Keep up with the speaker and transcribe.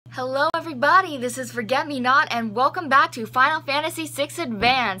Hello everybody, this is Forget-Me-Not and welcome back to Final Fantasy VI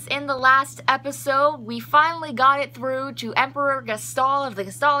Advance. In the last episode, we finally got it through to Emperor Gestahl of the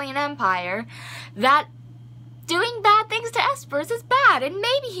Gestahlian Empire that doing bad things to Espers is bad and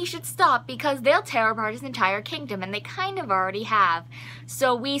maybe he should stop because they'll tear apart his entire kingdom and they kind of already have.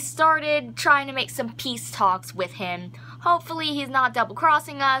 So we started trying to make some peace talks with him. Hopefully he's not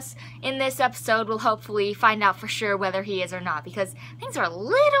double-crossing us. In this episode, we'll hopefully find out for sure whether he is or not, because things are a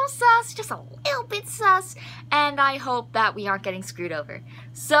little sus, just a little bit sus, and I hope that we aren't getting screwed over.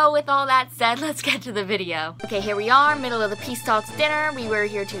 So with all that said, let's get to the video. Okay, here we are, middle of the Peace Talks dinner. We were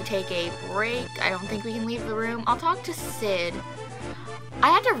here to take a break. I don't think we can leave the room. I'll talk to Sid. I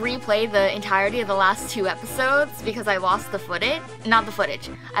had to replay the entirety of the last two episodes because I lost the footage. Not the footage.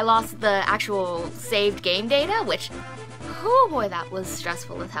 I lost the actual saved game data, which... oh boy, that was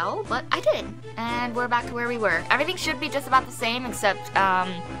stressful as hell, but I did. And we're back to where we were. Everything should be just about the same, except,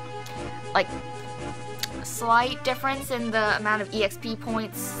 like, slight difference in the amount of EXP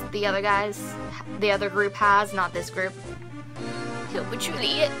points the other group has, not this group. I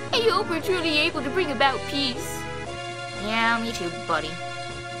hope we're truly able to bring about peace. Yeah, me too, buddy.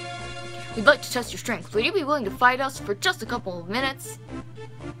 We'd like to test your strength. Would you be willing to fight us for just a couple of minutes?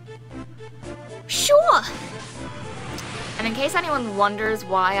 Sure! And in case anyone wonders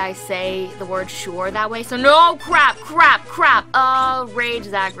why I say the word sure that way, so no, crap, rage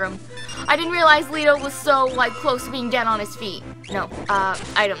Zagrum. I didn't realize Leto was so, like, close to being dead on his feet. No,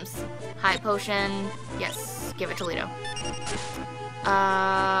 items. High potion, yes, give it to Leto.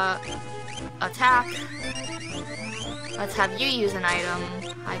 Attack. Let's have you use an item.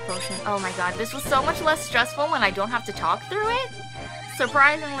 High potion, oh my god, this was so much less stressful when I don't have to talk through it,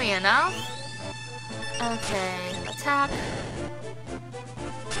 surprisingly enough. Okay, attack.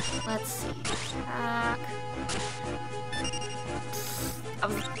 Let's see. Attack.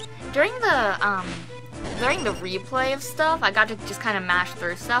 During the replay of stuff, I got to just kind of mash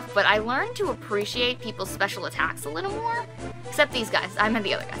through stuff, but I learned to appreciate people's special attacks a little more. Except these guys. I meant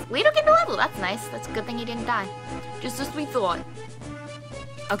the other guys. Leto gained a level. That's nice. That's a good thing he didn't die. Just as we thought.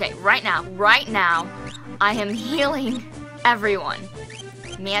 Okay, right now, I am healing everyone.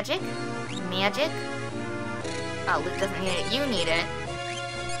 Magic. Oh, Luke doesn't need it. You need it.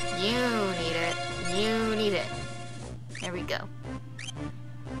 You need it. There we go.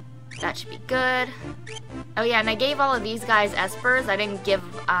 That should be good. Oh yeah, and I gave all of these guys Espers. I didn't give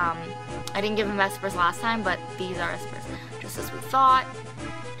them Espers last time, but these are Espers. Just as we thought.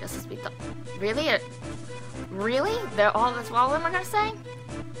 Really? Really? That's all of them are gonna say?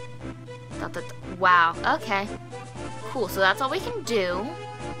 Wow. Okay. Cool. So that's all we can do.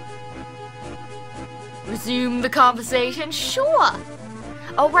 Resume the conversation? Sure!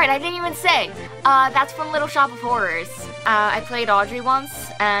 Oh right, I didn't even say. That's from Little Shop of Horrors. I played Audrey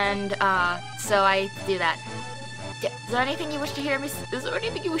once, and so I do that. Yeah. Is there anything you wish to hear me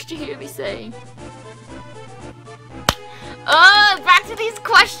say? Back to these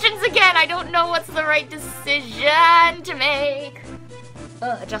questions again! I don't know what's the right decision to make.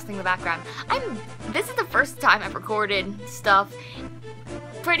 Adjusting the background. This is the first time I've recorded stuff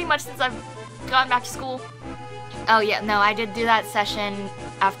pretty much since I've gone back to school. Oh yeah, no, I did do that session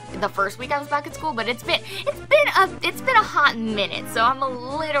after the first week I was back at school, but it's been a hot minute, so I'm a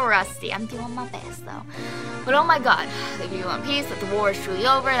little rusty. I'm doing my best though. But oh my god, that you want peace, that the war is truly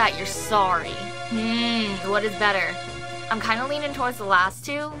over, that you're sorry. What is better? I'm kind of leaning towards the last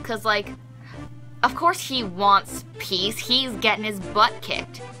two, cause like, of course he wants peace. He's getting his butt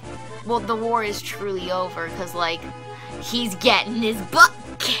kicked. Well, the war is truly over, cause like, he's getting his butt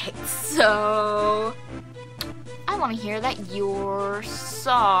kicked, so I want to hear that you're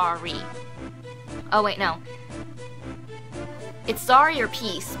sorry. Oh wait, no. It's sorry or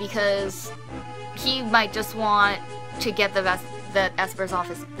peace, because he might just want to get the Espers off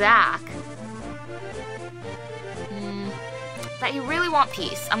his back. That you really want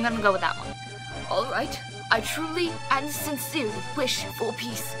peace. I'm gonna go with that one. Alright, I truly and sincerely wish for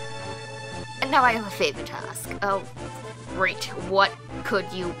peace. And now I have a favor to ask. Oh, great. What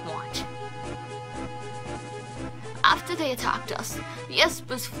could you want? After they attacked us, the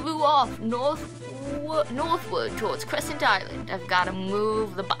Espers flew off northward towards Crescent Island. I've got to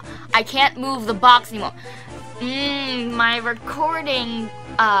move the box. I can't move the box anymore. My recording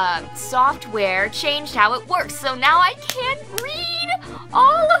software changed how it works, so now I can't read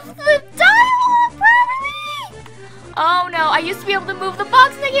all of the dialogue properly. Oh no, I used to be able to move the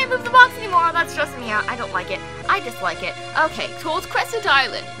box and I can't move the box anymore. That's stressing me out. I don't like it. I dislike it. Okay, towards Crescent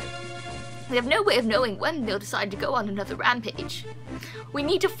Island. We have no way of knowing when they'll decide to go on another rampage. We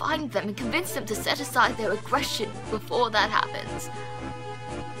need to find them and convince them to set aside their aggression before that happens.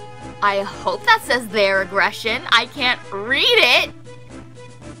 I hope that says their aggression. I can't read it.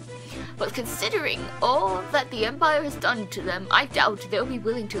 But considering all that the Empire has done to them, I doubt they'll be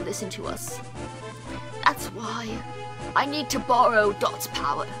willing to listen to us. That's why I need to borrow Dot's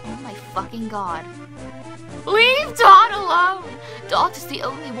power. Oh my fucking god. Leave Dot alone! Dot is the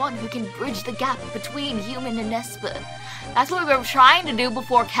only one who can bridge the gap between human and Esper. That's what we were trying to do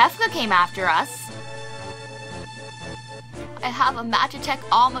before Kefka came after us. I have a Magitech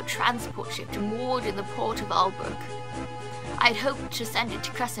armor transport ship moored in the port of Albrook. I'd hoped to send it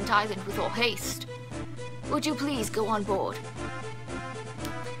to Crescent Island with all haste. Would you please go on board?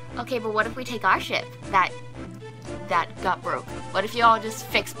 Okay, but what if we take our ship that got broke? What if y'all just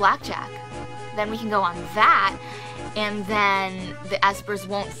fix Blackjack? Then we can go on that, and then the Espers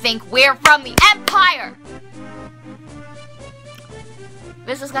won't think we're from the Empire!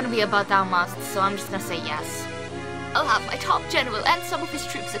 This is gonna be a butt down must, so I'm just gonna say yes. I'll have my top general and some of his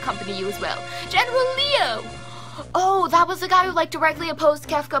troops accompany you as well. General Leo! Oh, that was the guy who directly opposed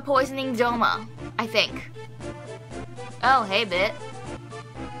Kefka poisoning Doma, I think. Oh, hey, Bit.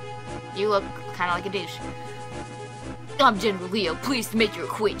 You look kinda like a douche. I'm General Leo, pleased to make your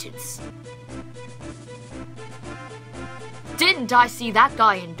acquaintance. Didn't I see that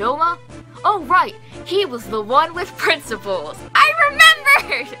guy in Doma? Oh right, he was the one with principles. I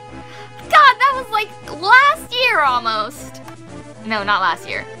remembered! God, that was like last year almost. No, not last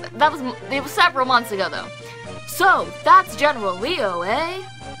year. It was several months ago though. So, that's General Leo, eh?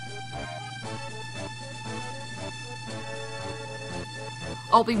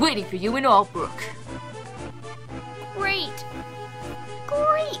 I'll be waiting for you in Albrook. Great.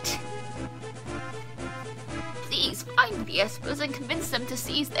 Great. Please find the Espers and convince them to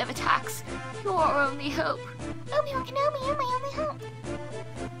cease their attacks. You're our only hope. Obi-Wan Kenobi, you're my only hope.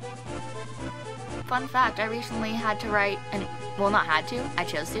 Fun fact, I recently had to write well, not had to, I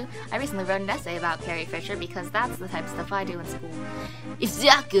chose to. I recently wrote an essay about Carrie Fisher because that's the type of stuff I do in school. If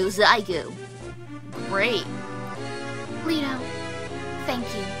that goes, I go. Great. Leto, thank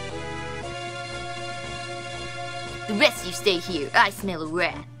you. The rest of you stay here. I smell a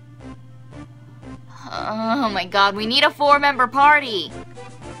rat. Oh my god, we need a 4-member party.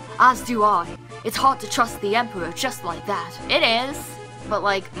 As do I. It's hard to trust the Emperor just like that. It is. But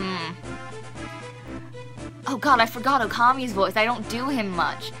oh god, I forgot Okami's voice. I don't do him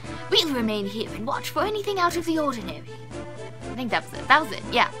much. We'll remain here and watch for anything out of the ordinary. I think that was it. That was it,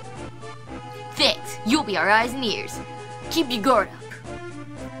 yeah. Thanks. You'll be our eyes and ears. Keep your guard up.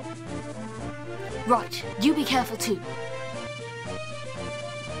 Right, you be careful too.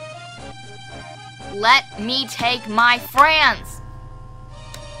 Let me take my friends.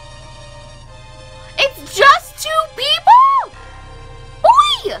 It's just 2 people?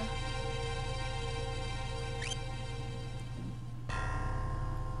 Boy!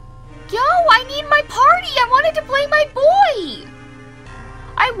 Yo, I need my party. I wanted to play my boy.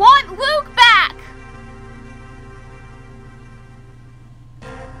 I want Luke back.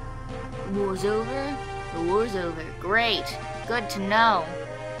 War's over. The war's over. Great. Good to know.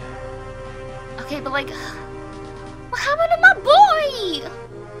 Okay, but what happened to my boy?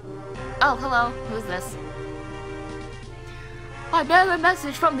 Oh, hello. Who's this? I bear a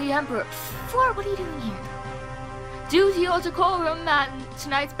message from the Emperor. Flora, what are you doing here? Due to your decorum at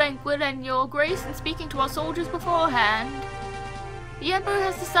tonight's banquet and your grace in speaking to our soldiers beforehand, the Emperor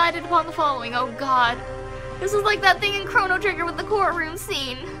has decided upon the following. Oh god. This is like that thing in Chrono Trigger with the courtroom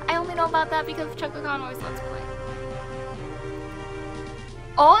scene. I only know about that because Chuck-a-Con always lets play.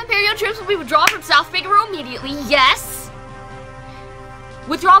 All Imperial troops will be withdrawn from South Figaro immediately. Yes!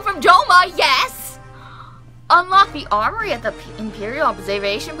 Withdrawn from Doma. Yes! Unlock the armory at the Imperial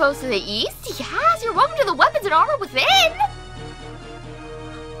Observation Post to the east? Yes! You're welcome to the weapons and armor within!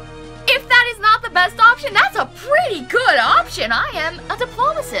 If that is not the best option, that's a pretty good option! I am a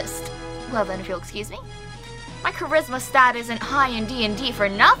diplomatist. Well then, if you'll excuse me. My charisma stat isn't high in D&D for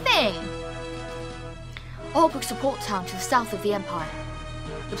nothing! Albrook support town to the south of the Empire.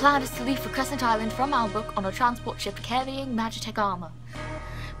 The plan is to leave for Crescent Island from Albrook on a transport ship carrying Magitech armor.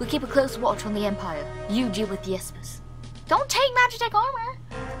 We'll keep a close watch on the Empire. You deal with the Espers. Don't take Magitech armor!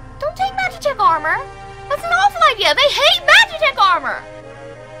 Don't take Magitech armor! That's an awful idea! They hate Magitech armor!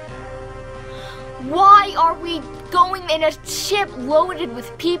 Why are we going in a ship loaded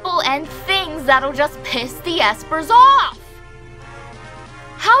with people and things that'll just piss the Espers off?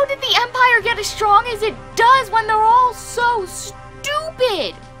 How did the Empire get as strong as it does when they're all so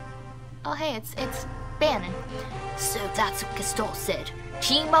stupid? Oh hey, it's Bannon. So that's what Gestahlian said.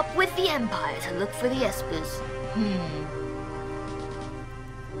 Team up with the Empire to look for the Espers.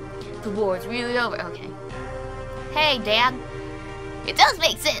 The war's really over. Okay. Hey, Dad. It does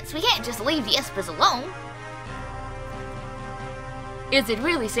make sense. We can't just leave the Espers alone. Is it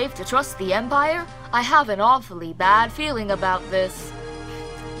really safe to trust the Empire? I have an awfully bad feeling about this.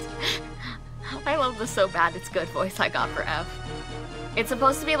 I love this so bad, it's good voice I got for F. It's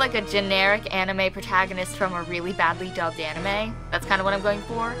supposed to be like a generic anime protagonist from a really badly dubbed anime. That's kind of what I'm going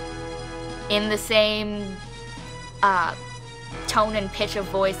for. In the same tone and pitch of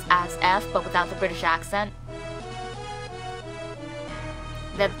voice as F, but without the British accent.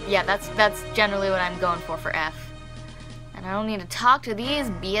 That's generally what I'm going for F. And I don't need to talk to these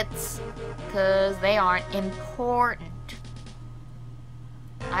bits, because they aren't important.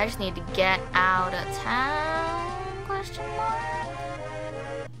 I just need to get out of town, question mark?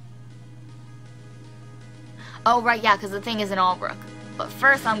 Oh, right, yeah, because the thing is in Albrook. But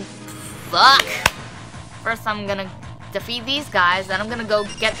first First I'm gonna defeat these guys, then I'm gonna go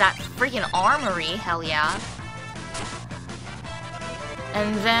get that freaking armory, hell yeah.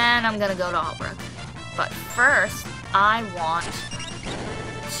 And then I'm gonna go to Albrook. But first, I want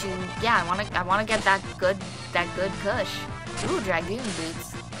to, yeah, I wanna get that good kush. Ooh, Dragoon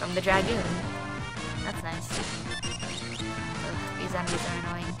boots from the Dragoon. That's nice. Ugh, these enemies are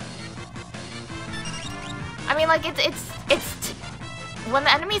annoying. I mean, like, when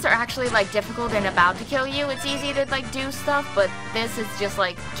the enemies are actually, like, difficult and about to kill you, it's easy to, like, do stuff, but this is just,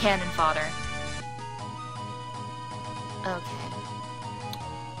 like, cannon fodder. Okay.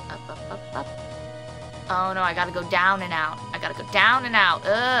 Up. Oh, no, I gotta go down and out. I gotta go down and out.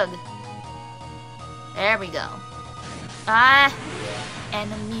 Ugh. There we go.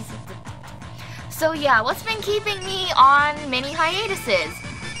 Enemies. So, yeah, what's been keeping me on mini hiatuses?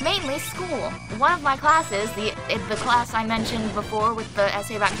 Mainly school. One of my classes, the class I mentioned before with the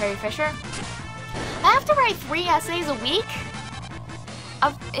essay about Carrie Fisher, I have to write 3 essays a week.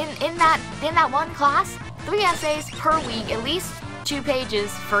 In that one class, 3 essays per week, at least 2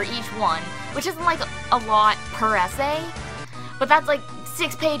 pages for each one, which isn't like a lot per essay, but that's like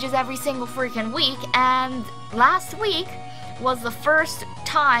 6 pages every single freaking week. And last week was the first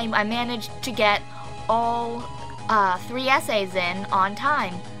time I managed to get all 3 essays in on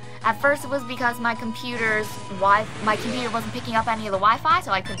time. At first it was because my computer wasn't picking up any of the Wi-Fi,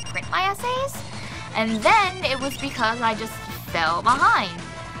 so I couldn't print my essays. And then it was because I just fell behind.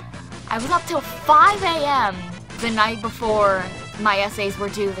 I was up till 5 a.m. the night before my essays were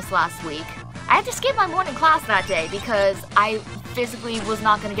due this last week. I had to skip my morning class that day because I physically was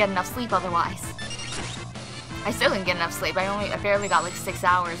not going to get enough sleep otherwise. I still didn't get enough sleep. I barely got like 6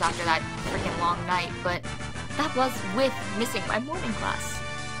 hours after that freaking long night, but that was with missing my morning class.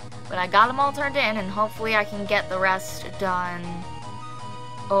 But I got them all turned in, and hopefully I can get the rest done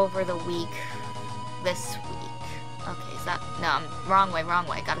over the week, this week. Okay, is that, no, wrong way,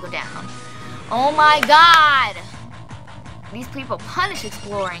 gotta go down. Oh my god! These people punish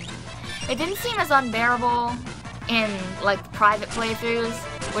exploring. It didn't seem as unbearable in, like, private playthroughs,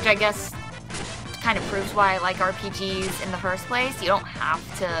 which I guess kind of proves why I like RPGs in the first place. You don't have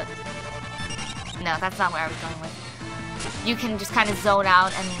to... No, that's not where I was going with. You can just kind of zone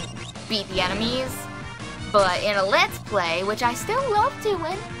out and beat the enemies, but in a Let's Play, which I still love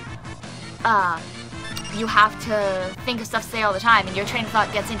doing, you have to think of stuff to say all the time, and your train of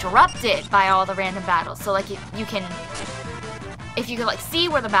thought gets interrupted by all the random battles. So, like, you can... If you can, like, see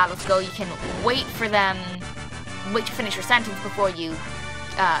where the battles go, you can wait for them, wait to finish your sentence before you,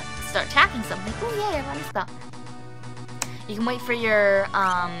 start attacking something. Oh, yeah, I spell. You can wait for your,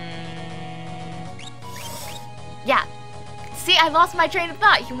 yeah. See, I lost my train of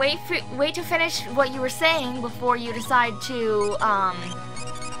thought. You can wait to finish what you were saying before you decide to,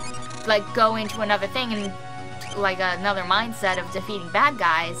 like, go into another thing and, like, another mindset of defeating bad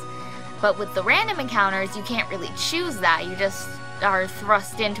guys. But with the random encounters, you can't really choose that. You just are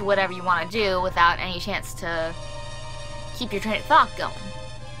thrust into whatever you want to do without any chance to keep your train of thought going.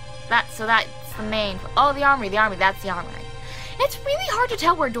 So that's the main... Oh, the armory, that's the armory. It's really hard to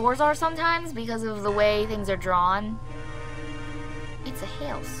tell where doors are sometimes because of the way things are drawn. It's a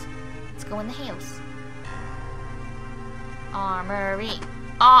house. Let's go in the house. Armory.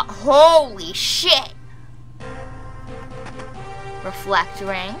 Holy shit! Reflect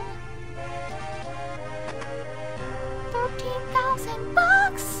ring. 13,000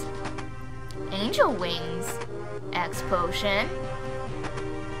 bucks! Angel wings. X potion.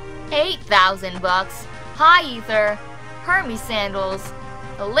 8,000 bucks. High ether. Hermes sandals.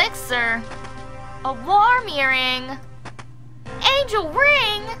 Elixir. A warm earring. Angel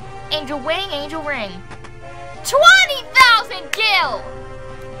ring. Angel wing, angel ring. 20,000 gil!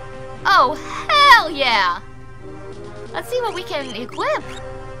 Oh, hell yeah! Let's see what we can equip.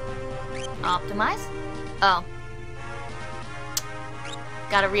 Optimize. Oh.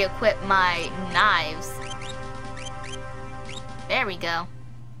 Gotta re-equip my knives. There we go.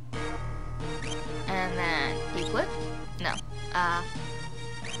 And then equip? No.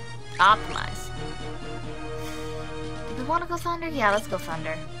 Optimize. Do we want to go thunder? Yeah, let's go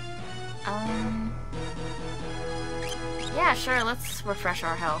thunder. Yeah, sure, let's refresh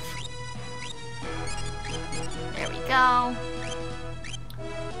our health. There we go.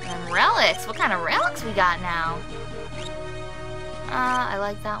 And relics. What kind of relics we got now? I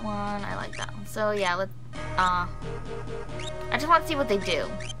like that one. I like that one. So yeah, let's I just want to see what they do.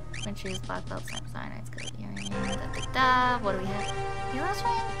 When choose black belt, cyanides, code earring, What do we have? Heroes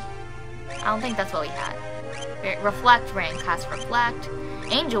ring? I don't think that's what we had. Reflect ring, casts reflect.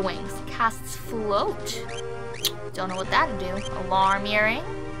 Angel wings, casts float. Don't know what that'd do. Alarm earring.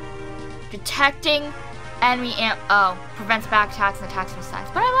 Detecting enemy prevents back attacks and attacks from sides.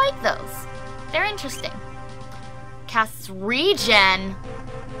 But I like those. They're interesting. Casts regen.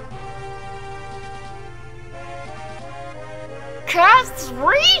 Casts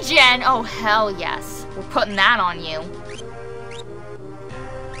regen! Oh, hell yes. We're putting that on you.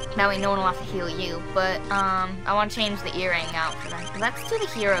 That way no one will have to heal you. But, I want to change the earring out for them. Let's do the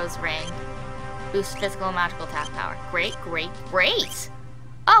hero's ring. Boost physical and magical attack power. Great, great, great!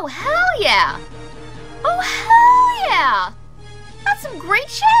 Oh, hell yeah! Oh, hell yeah! That's some great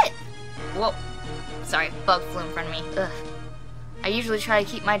shit! Whoa. Sorry, bug flew in front of me. Ugh. I usually try to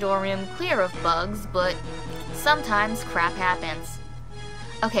keep my dorm room clear of bugs, but sometimes crap happens.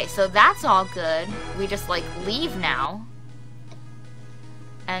 Okay, so that's all good. We just, like, leave now.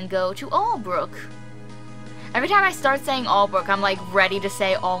 And go to Albrook. Every time I start saying Albrook, I'm, like, ready to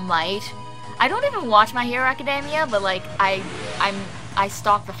say All Might. I don't even watch My Hero Academia, but, like, I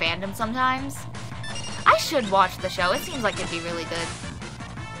stalk the fandom sometimes. I should watch the show. It seems like it'd be really good.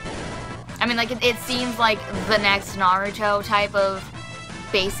 I mean, like, it seems like the next Naruto type of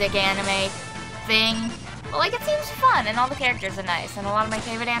basic anime thing. But, like, it seems fun, and all the characters are nice, and a lot of my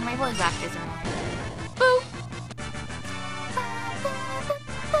favorite anime voice actors are nice. Boo!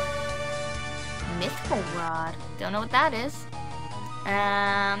 Mythical Rod. Don't know what that is.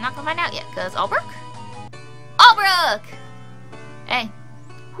 I'm not gonna find out yet, because Albrook? Albrook! Hey,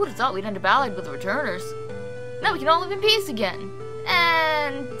 who'd have thought we'd end up allied with the returners? Now we can all live in peace again.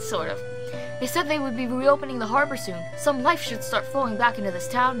 And sort of. They said they would be reopening the harbor soon. Some life should start flowing back into this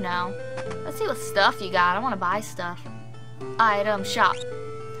town now. Let's see what stuff you got. I want to buy stuff. Item shop.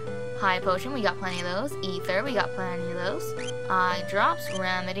 High potion, we got plenty of those. Ether, we got plenty of those. Eye drops,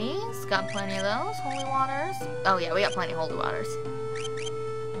 remedies, got plenty of those. Holy waters. Oh yeah, we got plenty of holy waters.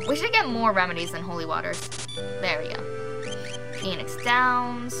 We should get more remedies than holy waters. There we go. Phoenix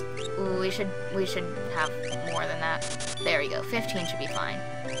Downs. Ooh, we should have more than that. There we go. 15 should be fine.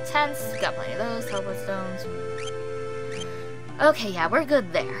 Tents, got plenty of those. Teleport stones. Okay, yeah, we're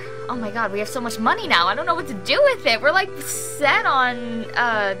good there. Oh my god, we have so much money now. I don't know what to do with it. We're like set on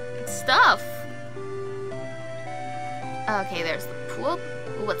stuff. Okay, there's the pool.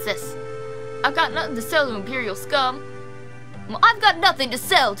 Ooh, what's this? I've got nothing to sell to Imperial Scum. Well, I've got nothing to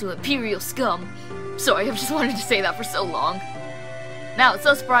sell to Imperial Scum. Sorry, I've just wanted to say that for so long. Now it's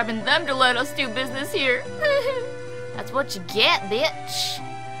us bribing them to let us do business here. That's what you get, bitch.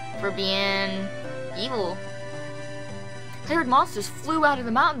 For being evil. I heard monsters flew out of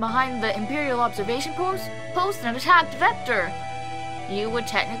the mountain behind the Imperial observation post and attacked Vector. You would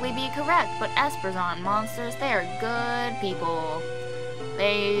technically be correct, but Espers aren't monsters. They are good people.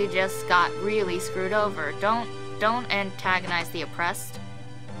 They just got really screwed over. Don't antagonize the oppressed.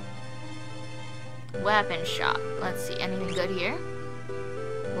 Weapon shop. Let's see, anything good here?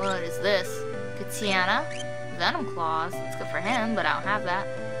 What is this? Katana. Venom claws. It's good for him, but I don't have that.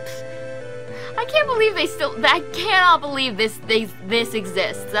 I can't believe I cannot believe this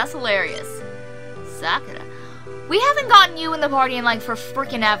exists. That's hilarious. Sakura. We haven't gotten you in the party in like for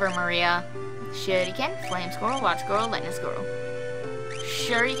freaking ever, Maria. Shuriken, Flame Squirrel, Watch Squirrel, Lightning Squirrel.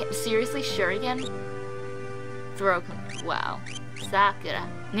 Shuriken, seriously, Shuriken? Throw, wow. Sakura.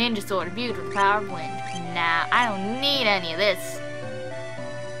 Ninja Sword, imbued with the power of wind. Nah, I don't need any of this.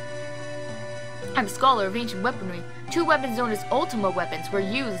 I'm a scholar of ancient weaponry. 2 weapons known as Ultima weapons were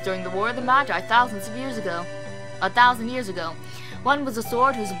used during the War of the Magi thousands of years ago. 1,000 years ago. One was a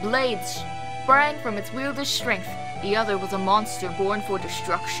sword whose blades sprang from its wielder's strength. The other was a monster born for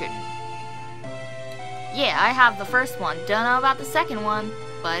destruction. Yeah, I have the first one. Don't know about the second one,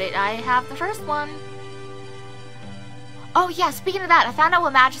 but I have the first one. Oh yeah, speaking of that, I found out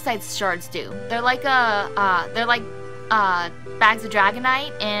what Magicite shards do. They're like bags of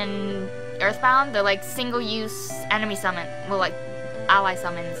Dragonite in Earthbound. They're like single-use enemy summon, well, like ally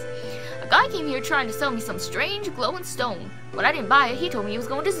summons. guy came here trying to sell me some strange glowing stone. When I didn't buy it, he told me he was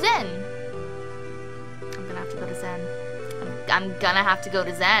going to Zen. I'm gonna have to go to Zen. I'm gonna have to go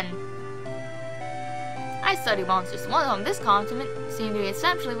to Zen. I study monsters. One on this continent seem to be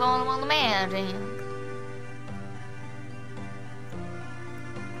exceptionally vulnerable to magic.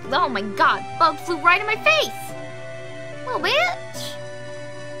 Oh my god, bug flew right in my face! Little bitch!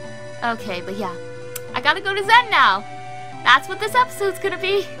 Okay, but yeah. I gotta go to Zen now. That's what this episode's gonna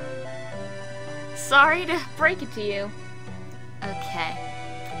be. Sorry to break it to you. Okay.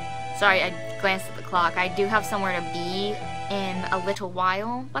 Sorry, I glanced at the clock. I do have somewhere to be in a little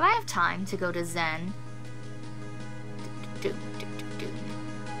while, but I have time to go to Zen.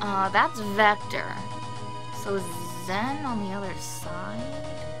 That's Vector. So is Zen on the other side?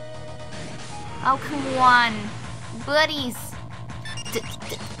 Oh, come on. Buddies.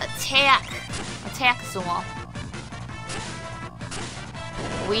 Attack. Attack us all.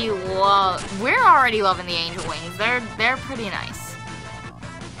 We're already loving the angel wings. They're pretty nice.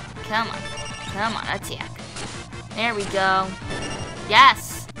 Come on. Come on, attack. There we go.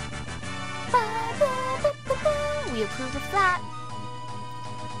 Yes. We approve of that.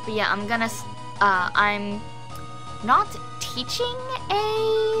 But yeah, I'm not teaching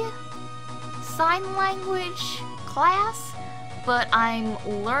a sign language class, but I'm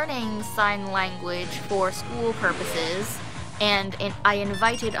learning sign language for school purposes, and I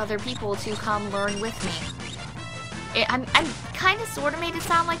invited other people to come learn with me. I'm kind of sort of made it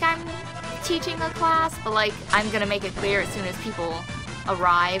sound like I'm teaching a class, but like I'm gonna make it clear as soon as people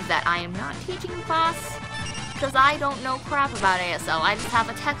arrive that I am not teaching a class, because I don't know crap about ASL. I just have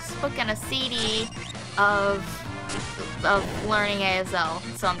a textbook and a CD of learning ASL,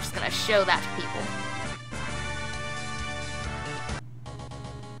 so I'm just gonna show that to people.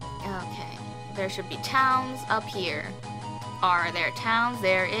 Okay, there should be towns up here. Are there towns?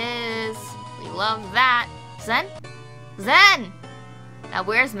 There is. We love that. Zen? Zen! Now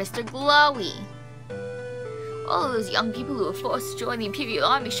where's Mr. Glowy? All of those young people who were forced to join the Imperial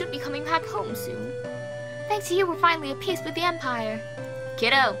Army should be coming back home soon. Thanks to you, we're finally at peace with the Empire.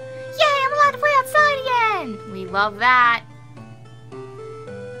 Kiddo. Yay, I'm allowed to play outside again! We love that.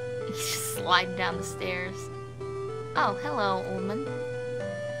 He's just sliding down the stairs. Oh, hello, old man.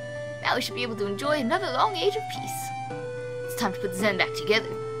 Now we should be able to enjoy another long age of peace. It's time to put Zen back together.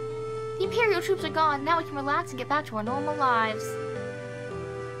 The Imperial troops are gone. Now we can relax and get back to our normal lives.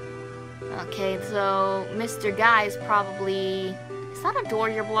 Okay, so Mr. Guy is probably... Is that a door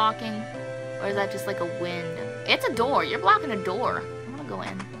you're blocking? Or is that just like a window? It's a door. You're blocking a door. I'm gonna go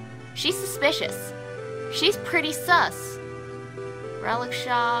in. She's suspicious. She's pretty sus. Relic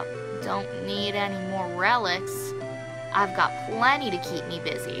shop. Don't need any more relics. I've got plenty to keep me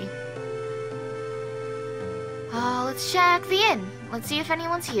busy. Let's check the inn. Let's see if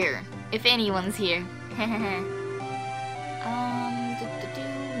anyone's here. If anyone's here.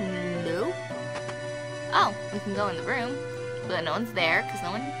 Nope. Oh, we can go in the room. But no one's there, because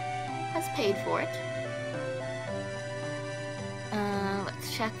no one has paid for it.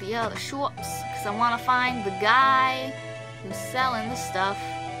 Let's check the other shops, because I want to find the guy who's selling the stuff.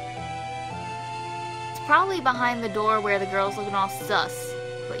 It's probably behind the door where the girl's looking all sus,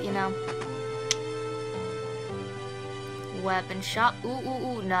 but you know. Weapon shop.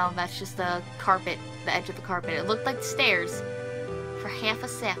 Ooh, no, that's just the carpet, the edge of the carpet. It looked like the stairs for half a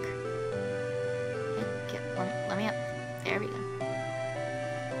sec. Let me up. There we go.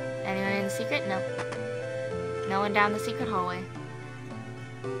 Anyone in the secret? No. No one down the secret hallway.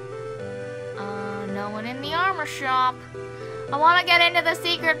 No one in the armor shop. I want to get into the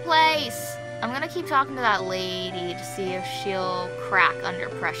secret place. I'm gonna keep talking to that lady to see if she'll crack under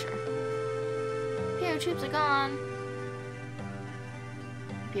pressure. Imperial troops are gone.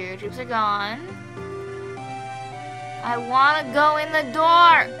 Imperial troops are gone. I want to go in the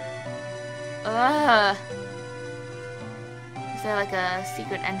door. Ugh. Is there like a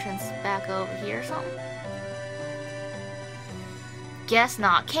secret entrance back over here or something? Guess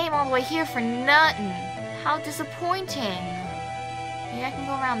not. Came all the way here for nothing. How disappointing. Maybe I can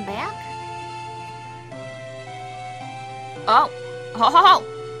go around back? Oh. Oh.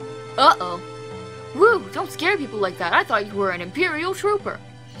 Uh-oh. Woo, don't scare people like that. I thought you were an Imperial trooper.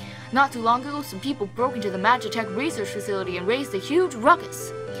 Not too long ago, some people broke into the Magitech research facility and raised a huge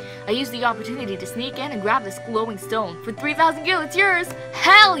ruckus. I used the opportunity to sneak in and grab this glowing stone. For 3,000 gil, it's yours.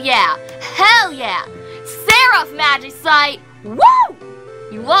 Hell yeah! Hell yeah! Seraph Magicite! Woo!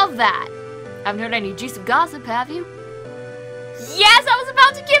 You love that. Haven't heard any juicy gossip, have you? Yes, I was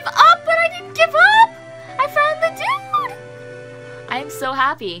about to give up, but I didn't give up! I found the dude! I am so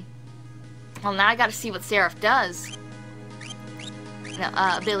happy. Well, now I gotta see what Seraph does. No,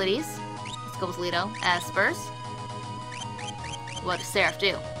 abilities. goes Leto. Espers. What does Seraph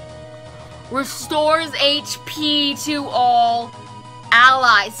do? Restores HP to all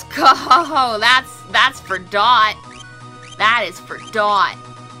allies. Go! That's for Dot. That is for Dot.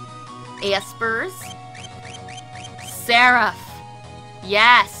 Espers. Seraph.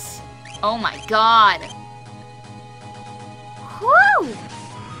 Yes. Oh my god. Whew!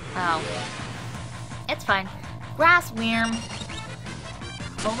 Oh. It's fine. Grass worm.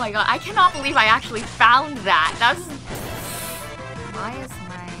 Oh my god, I cannot believe I actually found that. That's... Why is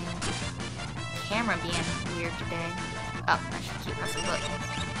my camera being weird today? Oh, I should keep pressing buttons.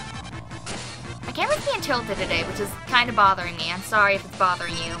 My camera's being tilted today, which is kind of bothering me. I'm sorry if it's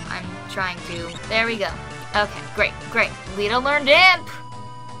bothering you. I'm trying to... There we go. Okay, great, great. Leto learned Imp!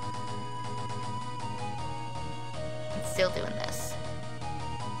 It's still doing this.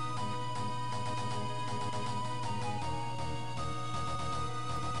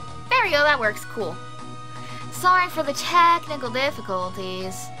 There we go, that works. Cool. Sorry for the technical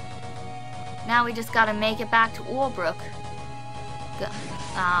difficulties. Now we just gotta make it back to Orbrook. Go.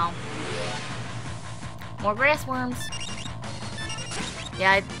 Oh. More grass worms.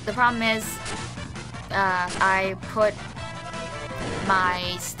 Yeah, the problem is, I put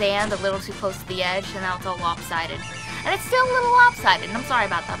my stand a little too close to the edge, and now it's all lopsided. And it's still a little lopsided, and I'm sorry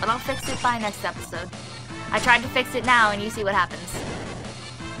about that, but I'll fix it by next episode. I tried to fix it now, and you see what happens.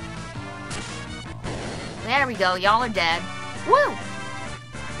 There we go, y'all are dead. Woo!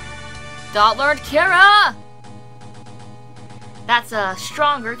 Dot Lord Cura! That's a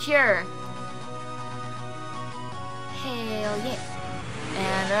stronger cure. Hell yeah.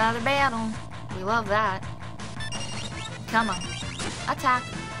 And another battle. We love that. Come on. Attack.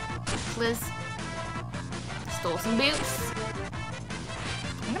 Please. Stole some boots.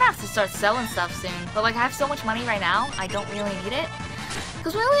 I'm gonna have to start selling stuff soon. But like I have so much money right now, I don't really need it.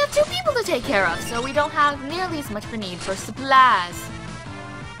 Because we only have 2 people to take care of, so we don't have nearly as much of a need for supplies.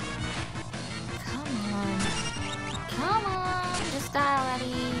 Come on. Come on. Just die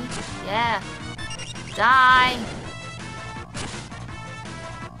already. Yeah. Die.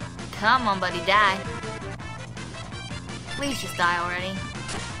 Come on, buddy, die. Please just die already.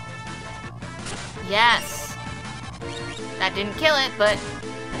 Yes. That didn't kill it, but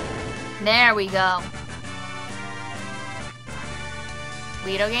there we go.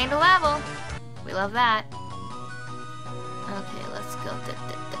 Leto gained a level. We love that. Okay, let's go.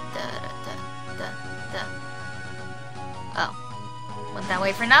 Oh. Went that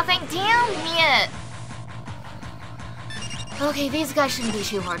way for nothing? Damn it! Okay, these guys shouldn't be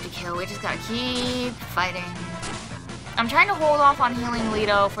too hard to kill. We just gotta keep fighting. I'm trying to hold off on healing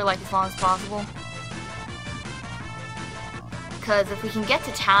Leto for like as long as possible. Because if we can get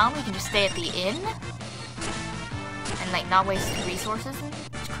to town, we can just stay at the inn. And like not waste resources and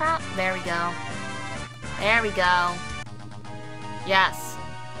crap. There we go. There we go. Yes.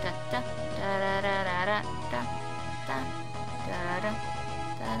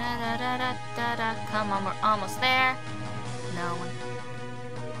 Come on, we're almost there. No one.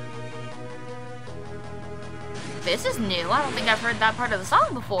 This is new. I don't think I've heard that part of the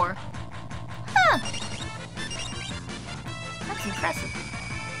song before. Huh. That's impressive.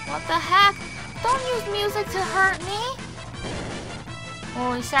 What the heck? Don't use music to hurt me.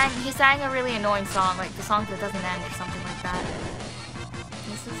 Oh, he sang a really annoying song, like the song that doesn't end or something like that.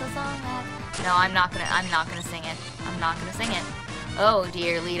 This is a song that... No, I'm not gonna sing it. I'm not gonna sing it. Oh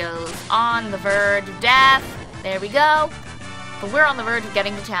dear, Leto's on the verge of death. There we go. But we're on the verge of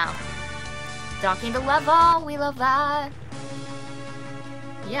getting to town. Docking to level, we love that.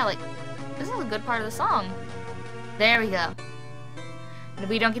 Yeah, like, this is a good part of the song. There we go. And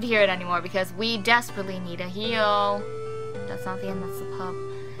we don't get to hear it anymore because we desperately need a heal. That's not the end, that's the pub.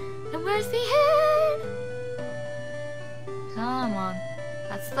 And where's the head? Come on.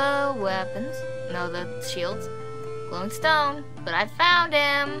 That's the weapons. No, the shields. Glowing stone. But I found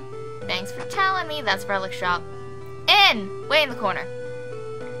him. Thanks for telling me. That's Relic Shop. In! Way in the corner.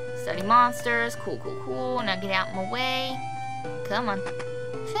 Study monsters. Cool, cool, cool. Now get out of my way. Come on.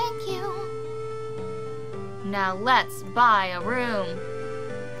 Thank you. Now let's buy a room.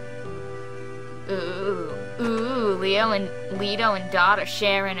 Ooh. Ooh, Leto and Dot are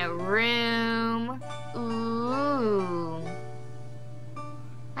sharing a room. Ooh.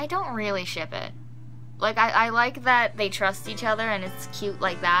 I don't really ship it. Like, I like that they trust each other and it's cute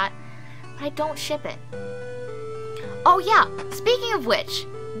like that. But I don't ship it. Oh yeah, speaking of which,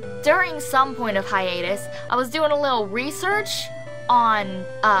 during some point of hiatus, I was doing a little research on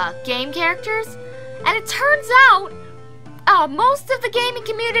game characters. And it turns out, most of the gaming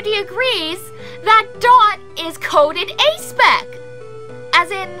community agrees that Dot is coded A-spec. as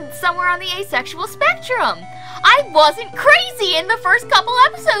in somewhere on the asexual spectrum. I wasn't crazy in the first couple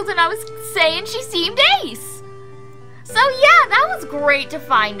episodes and I was saying she seemed ace. So yeah, that was great to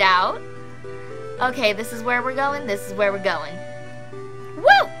find out. Okay, this is where we're going, this is where we're going.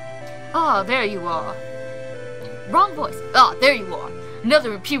 Woo! Ah, there you are. Wrong voice. Ah, there you are.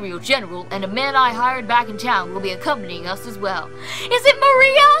 Another Imperial General and a man I hired back in town will be accompanying us as well. Is it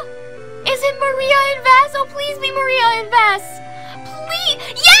Maria? Is it Maria and Vess? Oh, please be Maria and Vess. Please.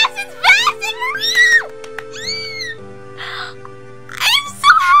 Yes, it's Vess and Maria! I'm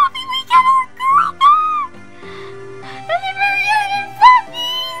so happy we get our girl back! And then Maria and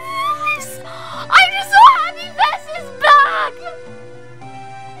Vess. I'm just so happy Vess is back!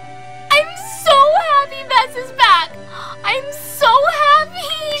 I'm so happy Vess is back! I'm so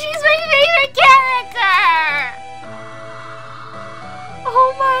happy! She's my favorite character! Oh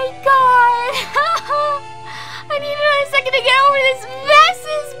my god! I need another second to get over this. Vess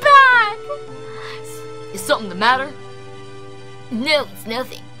is back! Is something the matter? No, it's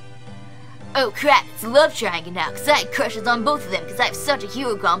nothing. Oh crap, it's a love triangle now, because I had crushes on both of them because I have such a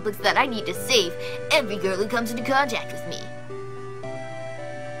hero complex that I need to save every girl who comes into contact with me.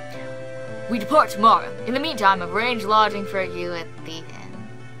 We depart tomorrow. In the meantime, I've arranged lodging for you at the inn.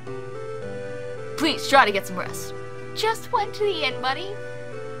 Please, try to get some rest. Just went to the inn, buddy.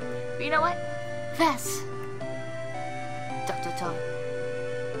 But you know what? Vess.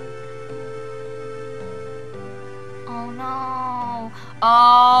 Oh no.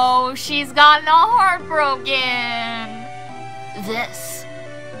 Oh, she's gotten all heartbroken. Vess.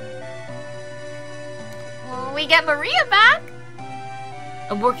 Will we get Maria back?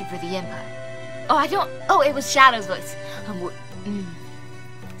 I'm working for the Empire. Oh, I don't. Oh, it was Shadow's voice.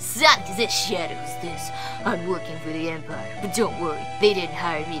 Sonic, is it Shadow's this? I'm working for the Empire, but don't worry, they didn't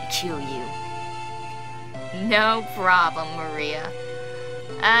hire me to kill you. No problem, Maria.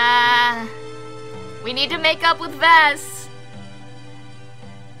 We need to make up with Vess.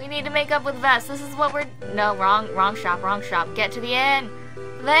 We need to make up with Vess. This is what we're. No, wrong shop, wrong shop. Get to the inn.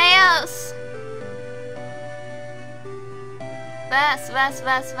 Vess. Vess.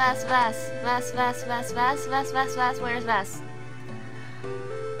 Where's Vess?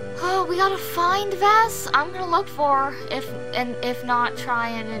 Oh, we gotta find Vess. I'm gonna look for her. If not, try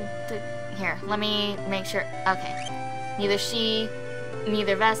and here. Let me make sure. Okay.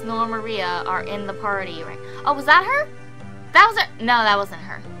 Neither Vess nor Maria are in the party right. Oh, was that her? That was her. No, that wasn't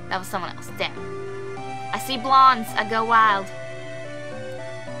her. That was someone else. Damn. I see blondes. I go wild.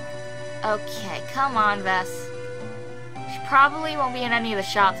 Okay, come on, Vess. She probably won't be in any of the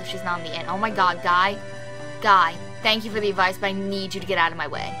shops if she's not in the inn. Oh my god, Guy. Thank you for the advice, but I need you to get out of my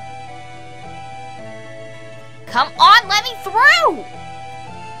way. Come on, let me through!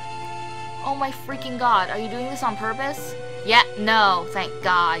 Oh my freaking god, are you doing this on purpose? Yeah, no, thank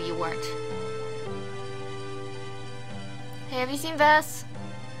god you weren't. Hey, have you seen Vess?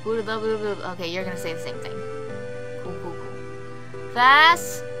 Okay, you're gonna say the same thing. Cool.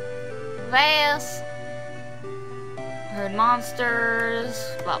 Vess? Heard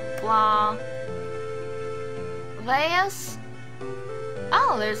monsters, blah blah. Vess?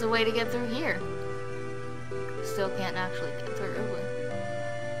 Oh, there's a way to get through here. Still can't actually get through.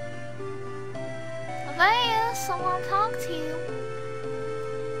 Vess, I want to talk to you.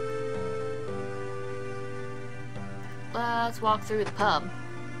 Let's walk through the pub.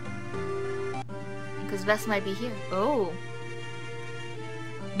 Because Vess might be here. Oh.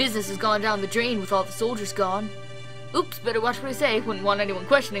 Business has gone down the drain with all the soldiers gone. Oops, better watch what I say. Wouldn't want anyone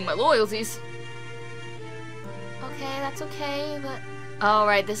questioning my loyalties. Okay, that's okay, but... Oh,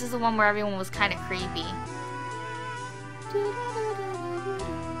 right, this is the one where everyone was kind of creepy.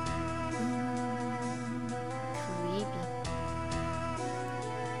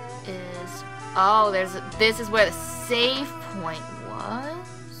 Oh, this is where the save point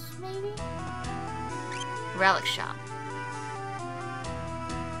was, maybe? Relic shop.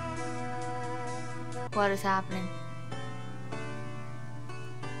 What is happening?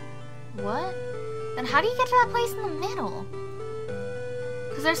 What? Then how do you get to that place in the middle?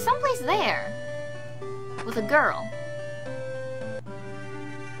 Because there's someplace there. With a girl.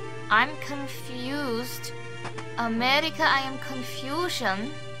 I'm confused. America, I am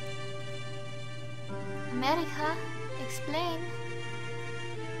confusion. America, explain.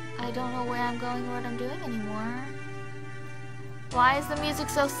 I don't know where I'm going or what I'm doing anymore. Why is the music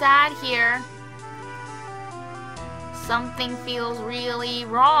so sad here? Something feels really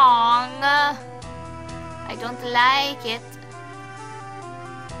wrong. I don't like it.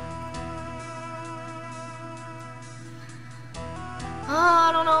 Oh,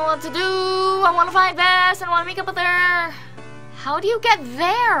 I don't know what to do. I want to find Vess and I want to meet up with her. How do you get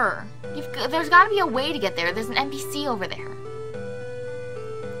there? There's gotta be a way to get there. There's an NPC over there.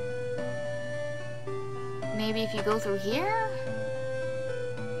 Maybe if you go through here?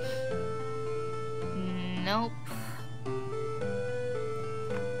 Nope.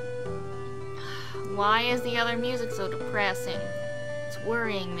 Why is the other music so depressing? It's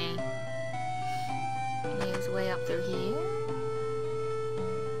worrying me. Maybe it's way up through here.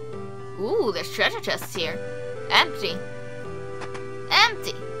 Ooh, there's treasure chests here. Empty.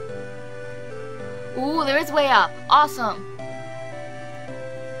 Empty. Ooh, there is way up. Awesome.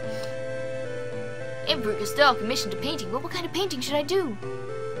 Emperor Gestahlian commissioned a painting. Well, what kind of painting should I do?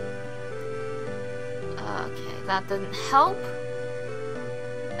 Okay, that didn't help.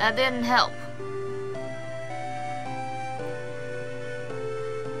 That didn't help.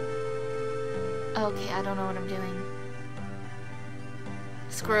 Okay, I don't know what I'm doing.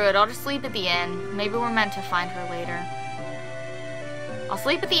 Screw it, I'll just sleep at the inn. Maybe we're meant to find her later. I'll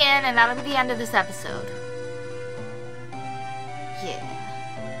sleep at the inn, and that'll be the end of this episode. Yeah.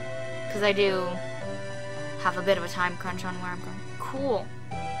 Because I do have a bit of a time crunch on where I'm going. Cool.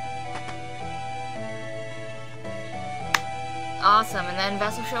 Awesome, and then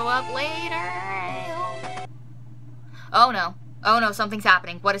Vess will show up later. Oh no. Oh no, something's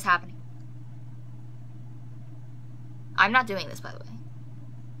happening. What is happening? I'm not doing this, by the way.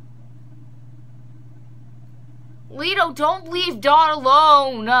 Leto, don't leave Dawn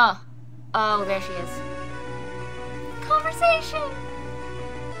alone! Oh, there she is. Conversation!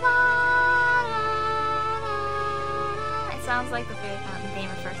 La, la, la. It sounds like the theme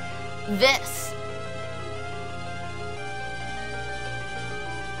at first. This!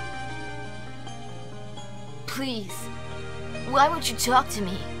 Please, why won't you talk to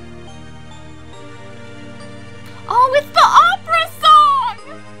me? Oh, it's the opera song!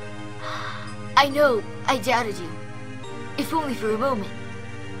 I know, I doubted you. If only for a moment.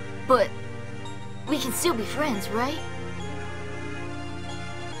 But we can still be friends, right?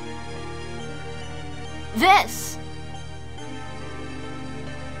 This!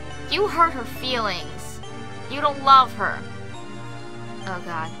 You hurt her feelings. You don't love her. Oh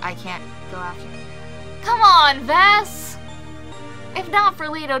god, I can't go after her. Come on, Vess! If not for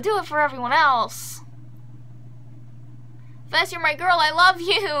Leto, do it for everyone else. Vess, you're my girl, I love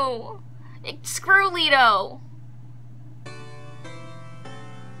you! Screw Leto!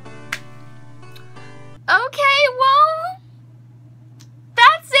 Okay, well,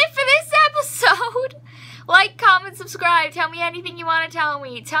 that's it for this episode. Like, comment, subscribe. Tell me anything you want to tell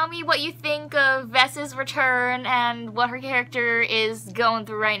me. Tell me what you think of Vess's return and what her character is going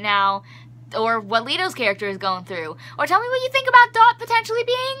through right now. Or what Leto's character is going through. Or tell me what you think about Dot potentially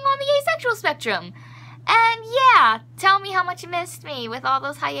being on the asexual spectrum. And yeah, tell me how much you missed me with all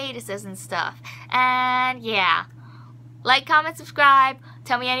those hiatuses and stuff. And yeah, like, comment, subscribe.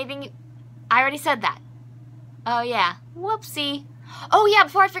 Tell me anything. I already said that. Oh yeah, whoopsie. Oh yeah,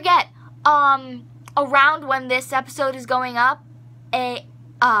 before I forget, around when this episode is going up,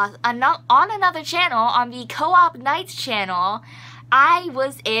 on another channel, on the Co-op Nights channel, I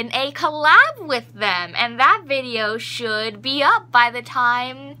was in a collab with them, and that video should be up by the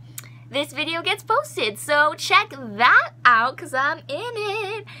time this video gets posted, so check that out, because I'm in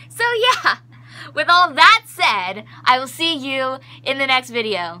it. So yeah, with all that said, I will see you in the next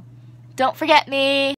video. Don't forget me.